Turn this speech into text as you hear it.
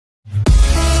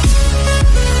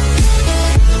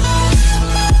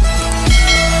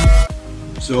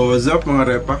So what's up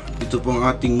mga repa? Ito po ang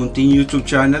ating munting YouTube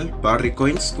channel, Pare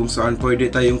Coins, kung saan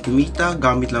pwede tayong kumita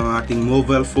gamit lang ang ating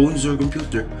mobile phones or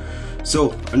computer.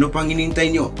 So ano pang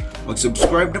hinihintay nyo?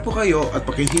 Mag-subscribe na po kayo at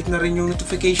pakihit na rin yung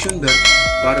notification bell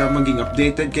para maging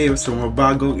updated kayo sa mga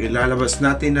bagong ilalabas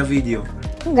natin na video.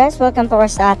 Guys, welcome po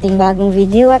sa ating bagong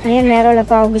video. At ngayon meron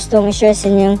lang po ako gustong i-share sa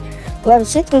inyong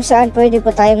website kung saan pwede po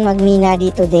tayong magmina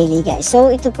dito daily, guys. So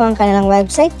ito po ang kanilang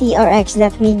website,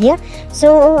 TRX.media.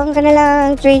 So ang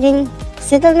kanilang trading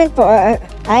settlement po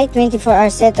ay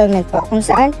 24-hour settlement po, kung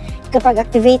saan kapag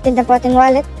activated na po ating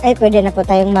wallet ay pwede na po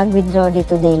tayong mag-withdraw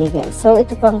dito daily, guys. So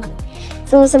ito po ang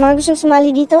sa mga gustong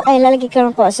sumali dito ay lalagay ko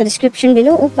lang po sa description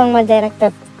below upang ma-direct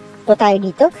po tayo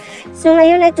dito. So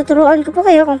ngayon ay tuturuan ko po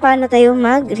kayo kung paano tayo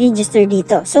mag-register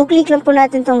dito. So click lang po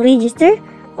natin tong register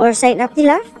or sign up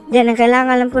nila. Then ang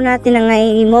kailangan lang po natin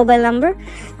ng mobile number,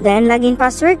 then login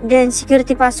password, then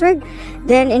security password,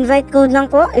 then invite code lang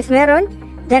po if meron.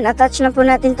 Then attach lang po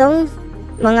natin tong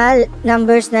mga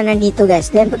numbers na nandito,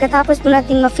 guys. Then pagkatapos po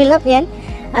natin ma-fill up yan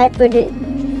ay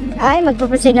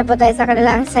magpo-proceed na po tayo sa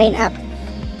kanilang sign up.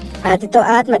 At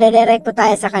madedirect po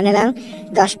tayo sa kanilang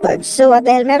dashboard. So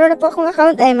dahil meron na po akong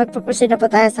account ay magpo-proceed na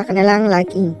po tayo sa kanilang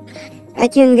login.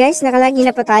 At yun, guys, nakalagi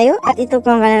na po tayo. At ito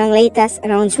po ang kanilang latest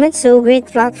announcement. So great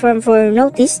platform for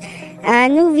notice.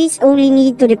 Newbies only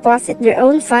need to deposit their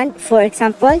own fund. For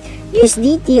example,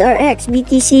 USD, TRX,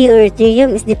 BTC, or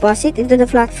Ethereum is deposit into the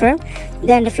platform.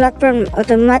 Then the platform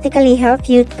automatically help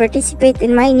you participate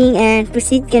in mining, and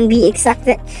proceed can be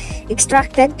extracted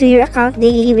to your account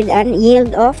daily with an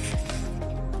yield of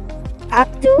up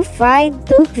to 5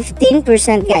 to 15%,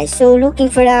 guys. So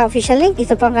looking for the official link,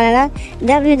 ito pang kanilang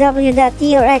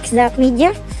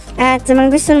www.trx.media. At sa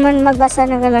mga gusto naman magbasa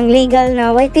ng kanilang legal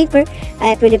na white paper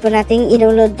ay pwede po nating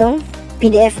i-download tong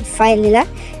PDF file nila.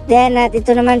 Then at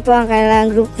ito naman po ang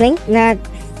kanilang group link na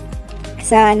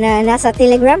nasa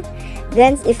Telegram.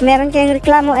 Then if meron kayong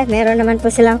reklamo ay meron naman po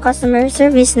silang customer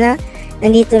service na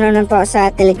nandito naman po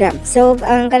sa Telegram. So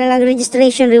ang kanilang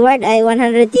registration reward ay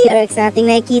 100 TRX na ating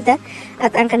nakikita.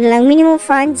 At ang kanilang minimum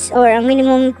funds or ang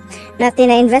minimum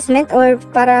natin na investment or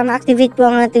para ma-activate po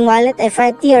ang ating wallet ay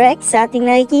 5 TRX sa ating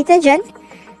nakikita dyan.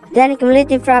 Then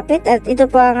cumulative profit, at ito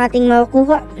po ang ating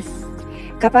makukuha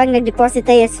kapag nag-deposit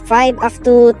tayo 5 up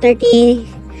to 30,000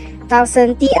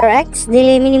 TRX.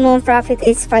 Daily minimum profit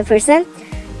is 5%.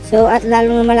 So at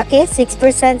lalong malaki, 6%,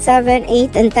 7,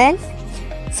 8, and 10.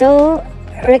 So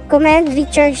recommend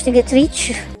recharge to get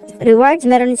rich. Rewards,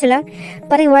 meron din silang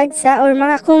pa-reward sa or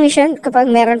mga commission kapag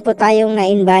meron po tayong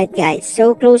na-invite, guys.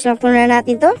 So close lang po na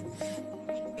natin to.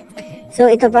 So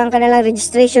ito pa ang kanilang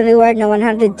registration reward na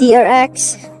 100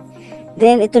 TRX.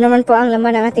 Then ito naman po ang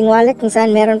laman ng ating wallet kung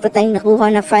saan meron po tayong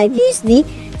nakuha na 5 USD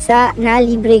na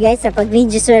libre, guys, sa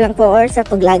pag-register lang po or sa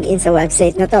pag-login sa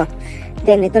website na to.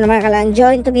 Then ito naman kailangan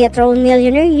join to be a throne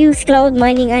millionaire. Use cloud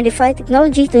mining and DeFi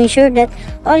technology to ensure that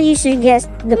all users get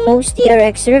the most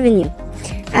TRX revenue.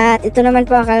 At ito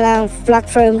naman po ang kanilang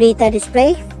platform data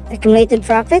display, accumulated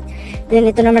profit. Then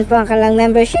ito naman po ang kanilang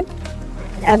membership.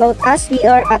 About us, we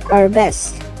are at our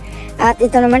best. At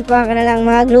ito naman po ang kanilang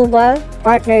mga global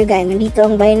partner, guys. Nandito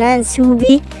ang Binance,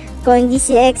 Huobi,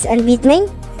 CoinDCX, and Bitmain.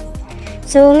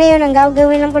 So ngayon ang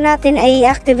gagawin lang po natin ay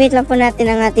activate lang po natin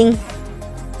ang ating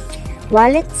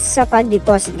wallet sa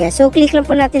pag-deposit, guys. So click lang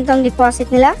po natin tong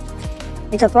deposit nila.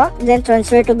 Ito po. Then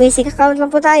transfer to basic account lang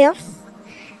po tayo.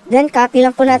 Then copy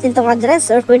lang po natin tong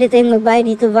address or pwede tayong magbayad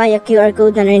dito via QR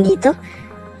code na nandito.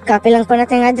 Copy lang po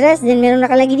natin ang address. Then meron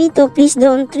nakalagay dito, please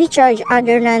don't recharge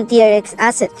other non-TRX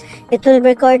asset. It will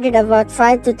be recorded about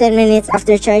 5 to 10 minutes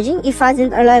after charging. If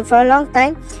hasn't alive for a long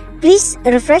time, please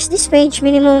refresh this page.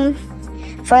 Minimum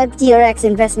 5 TRX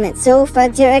investment. So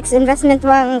 5 TRX investment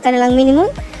po ang kanilang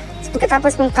minimum. So,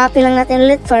 pagkatapos kung copy lang natin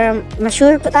ulit para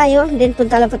ma-sure po tayo, then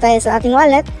punta lang po tayo sa ating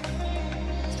wallet.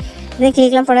 Then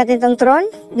click lang po natin tong Tron.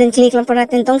 Then click lang po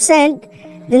natin tong Send.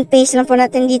 Then paste lang po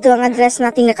natin dito ang address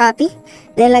nating na-copy.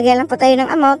 Then lagyan lang po tayo ng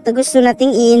amount na gusto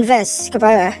nating i-invest.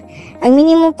 Kapag ang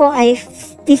minimum po ay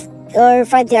 5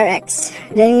 TRX.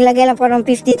 Then lagyan lang po ng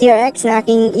 50 TRX na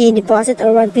aking i-deposit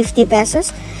or 150 pesos.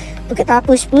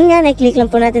 Pagkatapos po niyan, i-click lang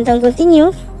po natin tong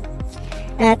Continue.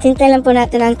 At hintay lang po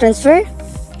natin ang transfer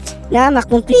na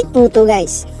makomplete po to,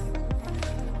 guys.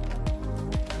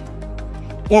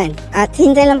 Yan. At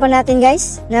hintay lang po natin,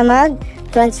 guys, na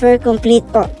mag-transfer complete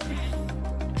po.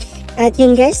 At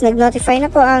yun, guys, nag-notify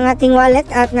na po ang ating wallet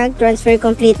at nag-transfer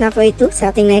complete na po ito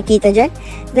sa ating nakikita dyan.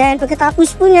 Then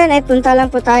pagkatapos po niyan ay punta lang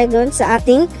po tayo doon sa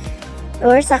ating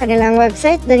or sa kanilang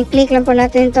website. Then click lang po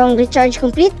natin itong recharge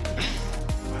complete.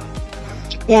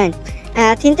 Yan.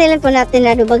 At hintay lang po natin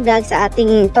na dumagdag sa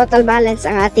ating total balance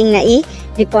ang ating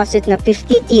deposit na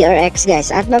 50 TRX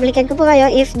guys. At babalikan ko po kayo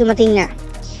if dumating na.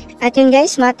 At yun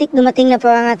guys, matik dumating na po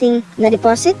ang ating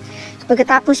na-deposit.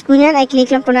 Pagkatapos po niyan ay click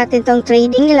lang po natin tong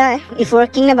trading nila if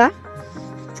working na ba.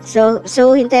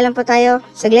 So hintay lang po tayo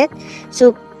saglit.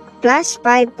 So plus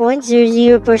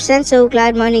 5.00%. So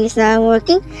Cloud Mining is now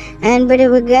working. And by the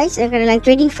way guys, ang kanilang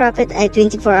trading profit ay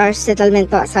 24 hours settlement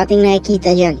po sa ating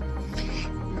nakikita dyan.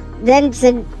 Then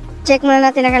check muna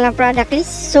natin ang kanilang product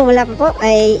list. So wala pa po,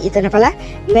 ay ito na pala.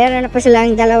 Meron na po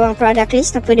silang dalawang product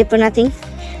list na pwede po nating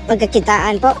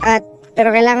pagkakitaan po.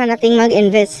 Pero kailangan nating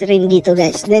mag-invest rin dito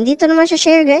guys. Then dito naman siya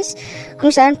share guys,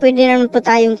 kung saan pwede naman po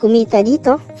tayong kumita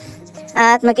dito.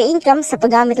 At magka-income sa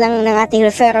paggamit lang ng ating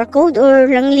referral code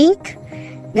or lang link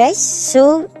guys.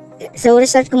 So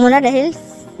restart ko muna dahil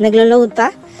naglo-load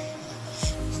pa.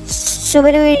 So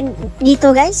by the way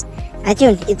dito guys, at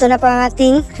yun, ito na po ang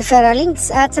ating referral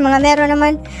links. At sa mga meron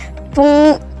naman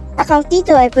pong account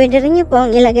dito ay pwede rin nyo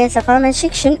pong ilagay sa comment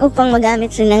section upang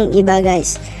magamit rin ng iba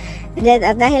guys. Then,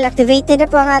 at dahil activated na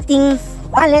po ang ating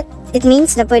wallet, it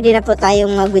means na pwede na po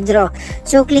tayong mag-withdraw.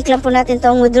 So click lang po natin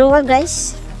itong withdrawal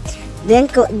guys. Then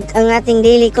ang ating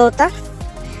daily quota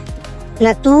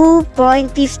na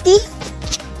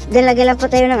 2.50. Then lagay lang po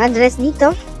tayo ng address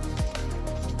dito.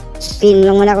 Pin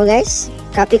lang muna ko guys.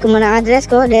 Copy ko muna ang address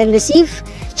ko. Then receive.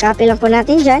 Copy lang po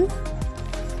natin dyan.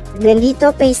 Then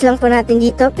dito, paste lang po natin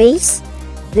dito. Paste.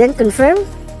 Then confirm.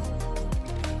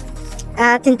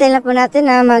 At hintay lang po natin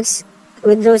na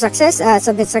mag-withdraw success.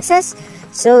 Submit success.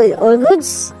 So all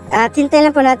goods. At hintay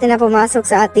lang po natin na pumasok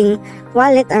sa ating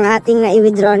wallet ang ating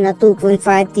na-i-withdraw na 2.5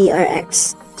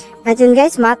 TRX. At yun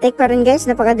guys, matik pa rin guys.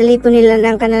 Napakadali po nila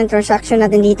ng kanilang transaction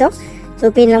natin dito.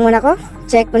 So pin lang muna ko.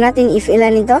 Check po natin if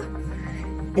ilan ito.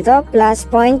 Ito, plus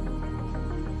 0.5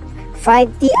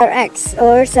 TRX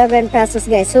or 7 pesos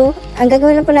guys. So, ang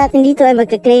gagawin lang po natin dito ay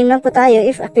magka-claim lang po tayo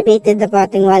if activated na po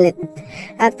ating wallet.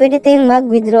 At pwede tayong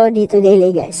mag-withdraw dito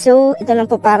daily guys. So, ito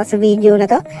lang po para sa video na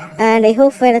to. And I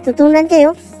hope may natutunan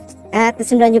kayo at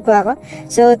nasundan niyo po ako.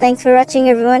 So, thanks for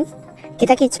watching everyone.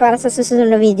 Kita-kits para sa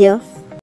susunod na video.